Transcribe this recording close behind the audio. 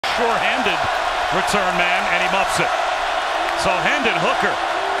sure-handed return man, and he muffs it. So Hendon Hooker,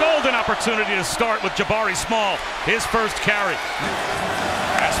 golden opportunity to start with Jabari Small, his first carry.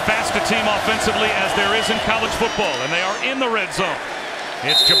 As fast a team offensively as there is in college football, and they are in the red zone.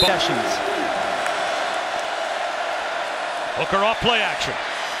 It's Jabari. Hooker off play action.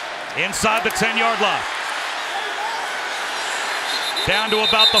 Inside the 10-yard line. Down to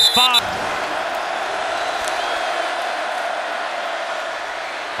about the 5.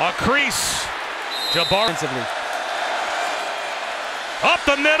 A crease. Jabari. Up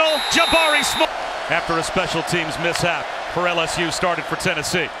the middle. Jabari Small. After a special teams mishap for LSU started for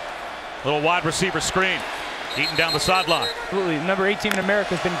Tennessee. Little wide receiver screen. Eaten down the sideline. Absolutely. Number 18 in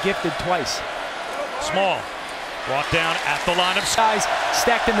America has been gifted twice. Small. Brought down at the line of guys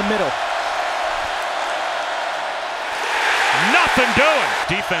stacked in the middle. Nothing doing.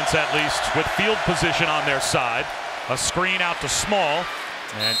 Defense, at least, with field position on their side. A screen out to Small.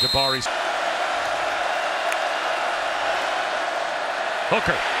 And Jabari's.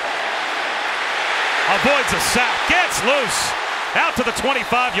 Hooker. Avoids a sack. Gets loose. Out to the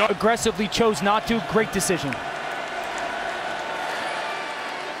 25-yard. Aggressively chose not to. Great decision.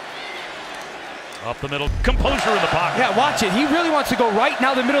 Up the middle, composure in the pocket. Yeah, watch it. He really wants to go right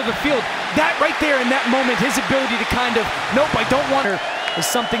now the middle of the field. That right there in that moment, his ability to kind of, nope, I don't want her, is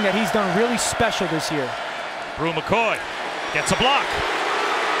something that he's done really special this year. Bru McCoy gets a block.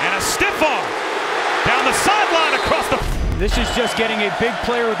 And a stiff arm. Down the sideline across the... This is just getting a big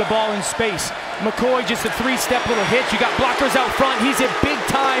player with the ball in space. McCoy just a three-step little hitch. You got blockers out front. He's a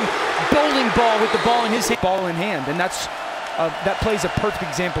big-time bowling ball with the ball in his hand. Ball in hand, and that plays a perfect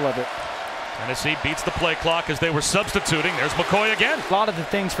example of it. Tennessee beats the play clock as they were substituting. There's McCoy again. A lot of the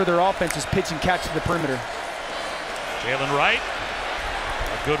things for their offense is pitch and catch to the perimeter. Jaquelin Wright,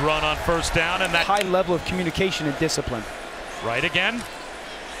 a good run on first down, and that high level of communication and discipline. Wright again,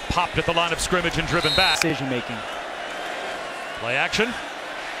 popped at the line of scrimmage and driven back. Decision making. Play action.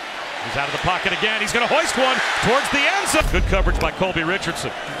 He's out of the pocket again. He's going to hoist one towards the end zone. Good coverage by Colby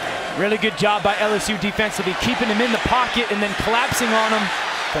Richardson. Really good job by LSU defensively, keeping him in the pocket and then collapsing on him.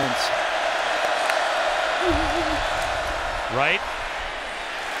 Defense. Right.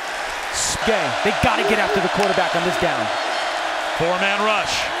 Gaye, they got to get after the quarterback on this down. Four-man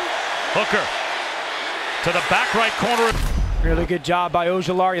rush. Hooker to the back right corner. Really good job by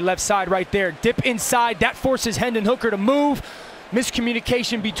Ojulari, left side right there. Dip inside, that forces Hendon Hooker to move.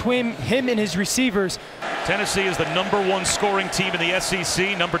 Miscommunication between him and his receivers. Tennessee is the #1 scoring team in the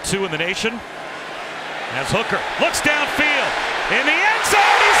SEC, #2 in the nation. As Hooker looks downfield in the end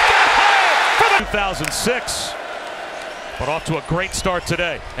zone, he's got it for the 2006. But off to a great start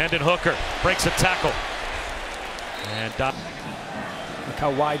today. Hendon Hooker breaks a tackle. And look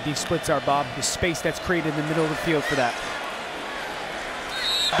how wide these splits are, Bob. The space that's created in the middle of the field for that.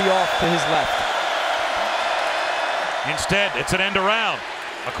 Be off to his left. Instead, it's an end around.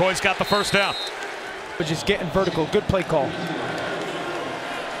 McCoy's got the first down. Just getting vertical. Good play call.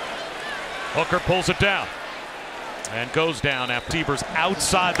 Hooker pulls it down and goes down after receivers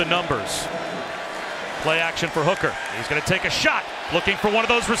outside the numbers. Play action for Hooker. He's going to take a shot, looking for one of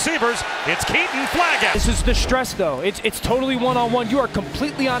those receivers. It's Keaton, flag out. This is the stress, though. It's totally one-on-one. You are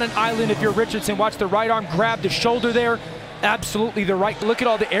completely on an island if you're Richardson. Watch the right arm grab the shoulder there. Absolutely the right. Look at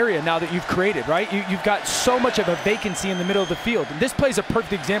all the area now that you've created, right? You've got so much of a vacancy in the middle of the field. And this plays a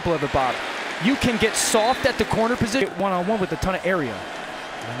perfect example of it, Bob. You can get soft at the corner position, one-on-one with a ton of area.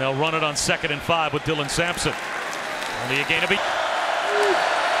 And they'll run it on 2nd and 5 with Dylan Sampson. Only a gain of 8.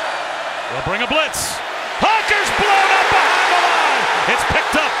 They'll bring a blitz. Hooker's blown up behind the line. It's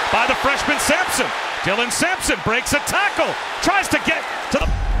picked up by the freshman Sampson. Dylan Sampson breaks a tackle. Tries to get to the...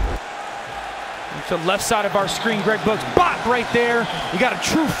 To the left side of our screen, Greg Books, bop right there. You got a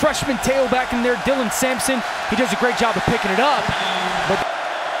true freshman tailback in there, Dylan Sampson. He does a great job of picking it up. But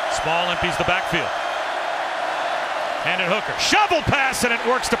Small empties the backfield. Hendon Hooker, shovel pass, and it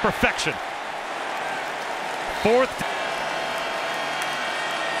works to perfection. 4th.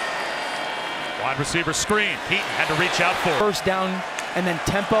 Wide receiver screen. Heaton had to reach out for it. First down and then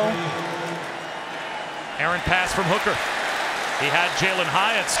tempo. Errant pass from Hooker. He had Jalin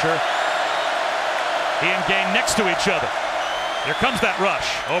Hyatt. Sure. He and Gaye next to each other. Here comes that rush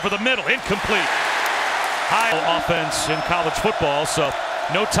over the middle, incomplete. High offense in college football, so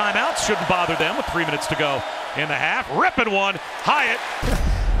no timeouts shouldn't bother them with 3 minutes to go in the half. Ripping one, Hyatt.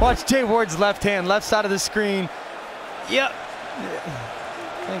 Watch Jay Ward's left hand, left side of the screen. Yep.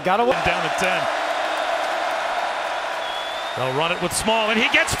 Got away. Down to 10. They'll run it with Small, and he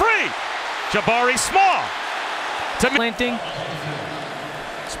gets free. Jabari Small. Planting.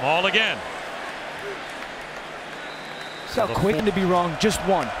 Small again. So quick to be wrong, just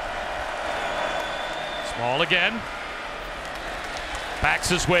one. Ball again. Backs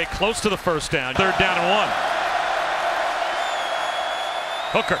his way close to the first down. 3rd down and 1.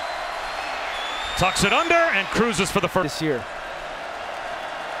 Hooker tucks it under and cruises for the first this year.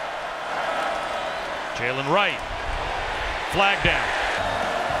 Jalen Wright. Flag down.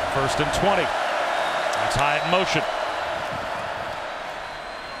 1st and 20. That's Hyatt in motion.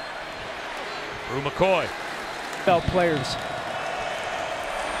 Bru McCoy. Bell players.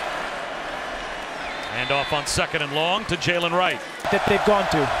 Hand off on 2nd and long to Jalen Wright. That they've gone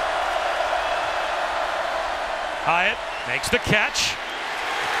to. Hyatt makes the catch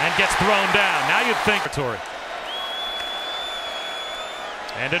and gets thrown down. Now you'd think.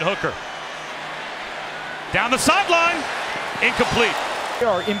 Hendon Hooker. Down the sideline. Incomplete. They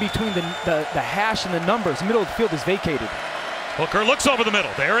are in between the hash and the numbers. The middle of the field is vacated. Hooker looks over the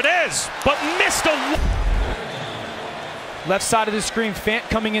middle. There it is. But missed a... Left side of the screen, Fant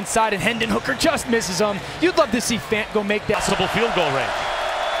coming inside, and Hendon Hooker just misses him. You'd love to see Fant go make that. Possible field goal range.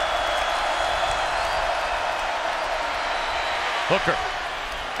 Hooker.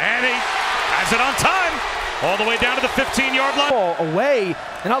 And he has it on time. All the way down to the 15-yard line. Ball away,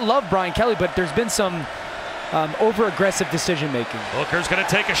 and I love Brian Kelly, but there's been some over-aggressive decision-making. Hooker's going to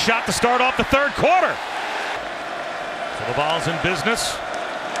take a shot to start off the 3rd quarter. So the ball's in business.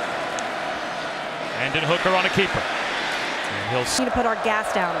 Hendon Hooker on a keeper. And he'll need to put our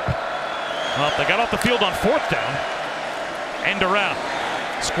gas down. Well, they got off the field on 4th down. End around.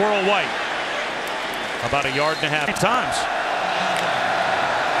 Squirrel White. About 1.5 yards times.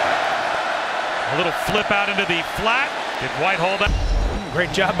 A little flip out into the flat. Did White hold that?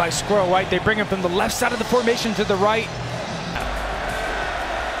 Great job by Squirrel White. They bring him from the left side of the formation to the right.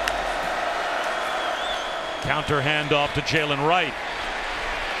 Counter handoff to Jalen Wright.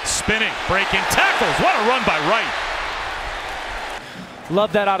 Spinning, breaking tackles. What a run by Wright.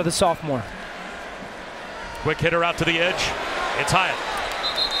 Love that out of the sophomore. Quick hitter out to the edge. It's Hyatt.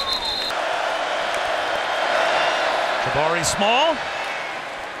 Jabari Small.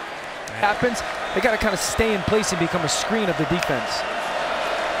 Happens. They got to kind of stay in place and become a screen of the defense.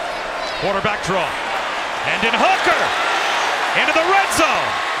 Quarterback draw. Hendon Hooker into the red zone.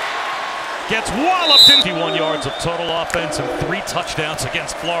 Gets walloped in. 51 yards of total offense and 3 touchdowns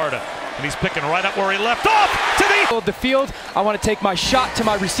against Florida. And he's picking right up where he left off to the field. I want to take my shot to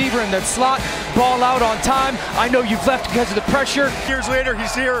my receiver in the slot. Ball out on time. I know you've left because of the pressure. Years later,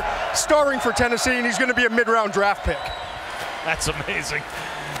 he's here starring for Tennessee, and he's going to be a mid-round draft pick. That's amazing.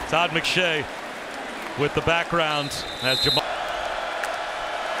 Todd McShay with the background as Jamal.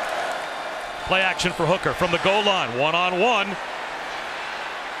 Play action for Hooker from the goal line. 1-on-1.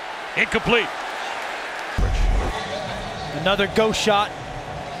 Incomplete. Another go shot.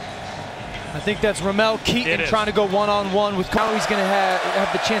 I think that's Ramel Keaton trying to go 1-on-1 with how he's going to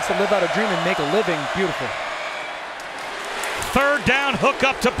have the chance to live out a dream and make a living. Beautiful. 3rd down, hook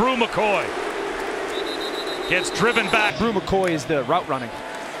up to Bru McCoy. Gets driven back. Bru McCoy is the route running.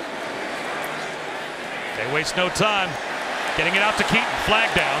 They waste no time. Getting it out to Keaton.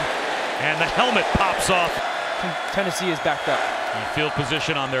 Flag down. And the helmet pops off. Tennessee is backed up. And field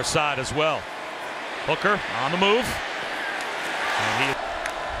position on their side as well. Hooker on the move. And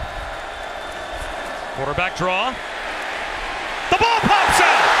quarterback draw. The ball pops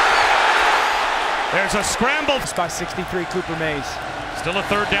out. There's a scramble. By 63, Cooper Mays. Still a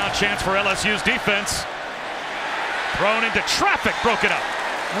 3rd down chance for LSU's defense. Thrown into traffic, broken up.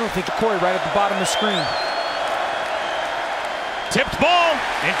 I don't think McCoy right at the bottom of the screen. Tipped ball,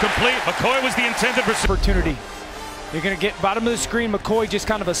 incomplete. McCoy was the intended receiver. Opportunity. You're going to get bottom of the screen. McCoy just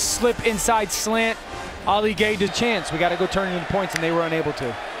kind of a slip inside slant. Ali Gaye to chance. We got to go turn into points, and they were unable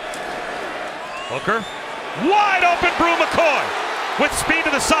to. Hooker, wide open. Bru McCoy with speed to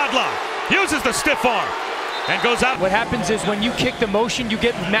the sideline. Uses the stiff arm and goes out. What happens is when you kick the motion, you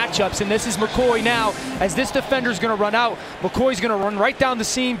get matchups, and this is McCoy now. As this defender's going to run out, McCoy's going to run right down the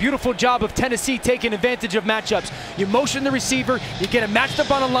seam. Beautiful job of Tennessee taking advantage of matchups. You motion the receiver, you get him matched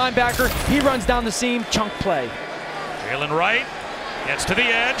up on a linebacker, he runs down the seam, chunk play. Jalen Wright gets to the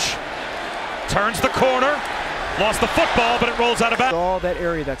edge, turns the corner, lost the football, but it rolls out of bounds. All that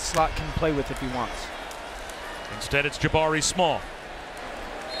area that slot can play with if he wants. Instead, it's Jabari Small.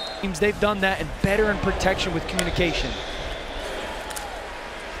 They've done that and better in protection with communication.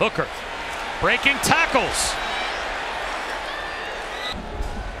 Hooker breaking tackles.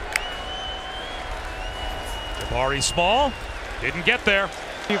 Jabari Small didn't get there.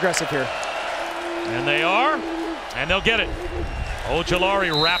 Be aggressive here. And they are, and they'll get it.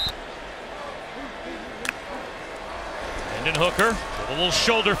 Ojulari wrap. Hendon Hooker with a little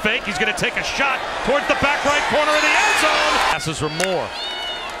shoulder fake. He's going to take a shot towards the back right corner of the end zone. Passes are more.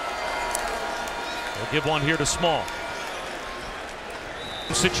 give one here to Small.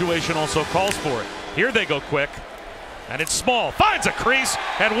 The situation also calls for it. Here they go quick, and it's Small. Finds a crease,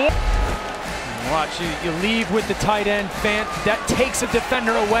 and watch, you leave with the tight end, Fant. That takes a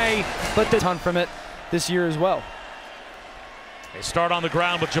defender away, but the ton from it this year as well. They start on the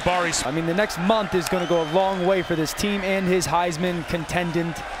ground with Jabari. I mean, the next month is going to go a long way for this team and his Heisman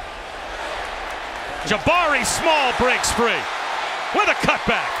contendant. Jabari Small breaks free with a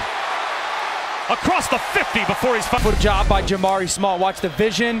cutback. Across the 50 before he's Good job by Jabari Small. Watch the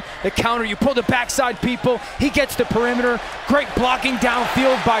vision, the counter. You pull the backside people. He gets the perimeter. Great blocking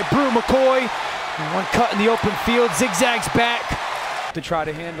downfield by Bru McCoy. And one cut in the open field, zigzags back to try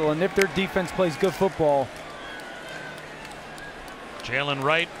to handle. And if their defense plays good football. Jaquelin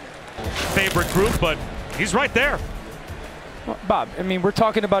Wright, favorite group, but he's right there. Well, Bob, I mean, we're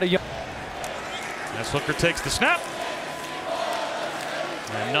talking about a young. As Hooker takes the snap.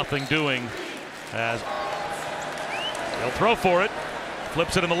 And nothing doing. As he'll throw for it,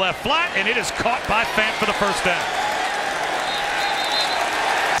 flips it in the left flat, and it is caught by Fant for the first down.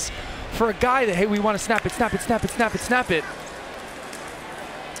 For a guy that, hey, we want to snap it, snap it, snap it, snap it, snap it.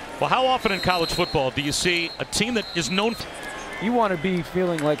 Well, how often in college football do you see a team that is known for... You want to be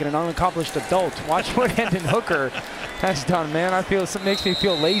feeling like an unaccomplished adult. Watch what Hendon Hooker has done, man. I feel it makes me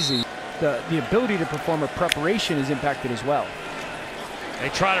feel lazy. The ability to perform a preparation is impacted as well. They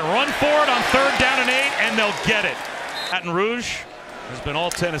try to run for it on 3rd down and 8, and they'll get it. Baton Rouge has been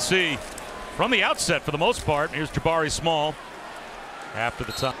all Tennessee from the outset for the most part. Here's Jabari Small after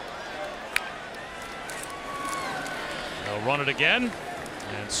the time. They'll run it again,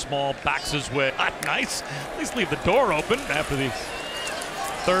 and Small backs his way. Nice. At least leave the door open after the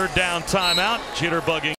 3rd down timeout. Jitterbugging.